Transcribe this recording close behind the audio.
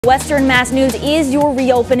Western Mass News is your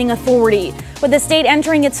reopening authority. With the state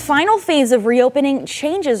entering its final phase of reopening,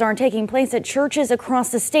 changes are taking place at churches across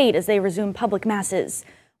the state as they resume public masses.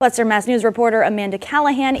 Western Mass News reporter Amanda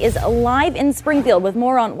Callahan is live in Springfield with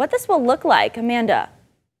more on what this will look like. Amanda.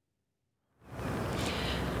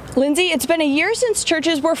 Lindsay, it's been a year since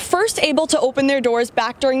churches were first able to open their doors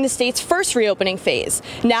back during the state's first reopening phase.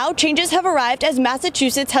 Now, changes have arrived as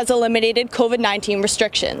Massachusetts has eliminated COVID-19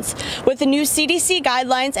 restrictions. With the new CDC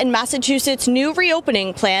guidelines and Massachusetts' new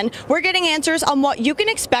reopening plan, we're getting answers on what you can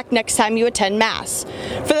expect next time you attend Mass.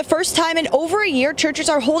 For the first time in over a year, churches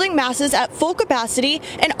are holding Masses at full capacity,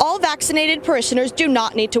 and all vaccinated parishioners do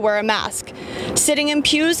not need to wear a mask. Sitting in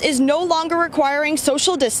pews is no longer requiring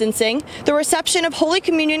social distancing. The reception of Holy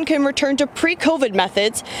Communion can return to pre-COVID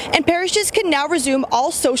methods, and parishes can now resume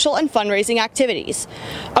all social and fundraising activities.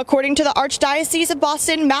 According to the Archdiocese of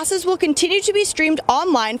Boston, Masses will continue to be streamed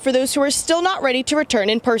online for those who are still not ready to return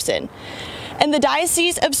in person. And the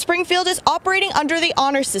Diocese of Springfield is operating under the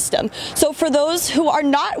honor system. So for those who are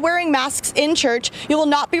not wearing masks in church, you will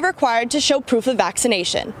not be required to show proof of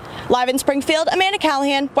vaccination. Live in Springfield, Amanda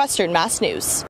Callahan, Western Mass News.